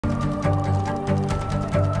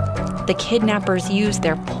The kidnappers use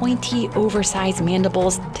their pointy, oversized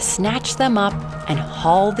mandibles to snatch them up and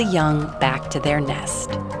haul the young back to their nest.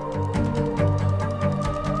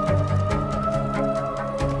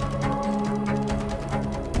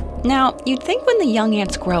 Now, you'd think when the young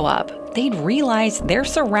ants grow up, they'd realize they're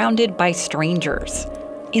surrounded by strangers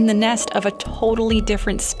in the nest of a totally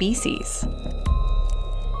different species.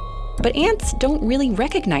 But ants don't really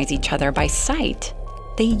recognize each other by sight.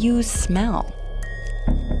 They use smell.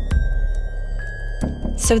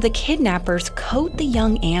 So the kidnappers coat the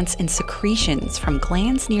young ants in secretions from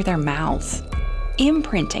glands near their mouths,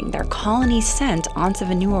 imprinting their colony's scent onto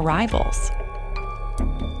the new arrivals.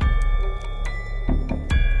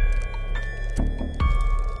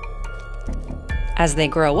 As they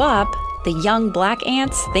grow up, the young black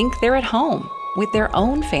ants think they're at home with their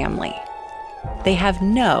own family. They have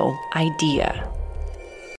no idea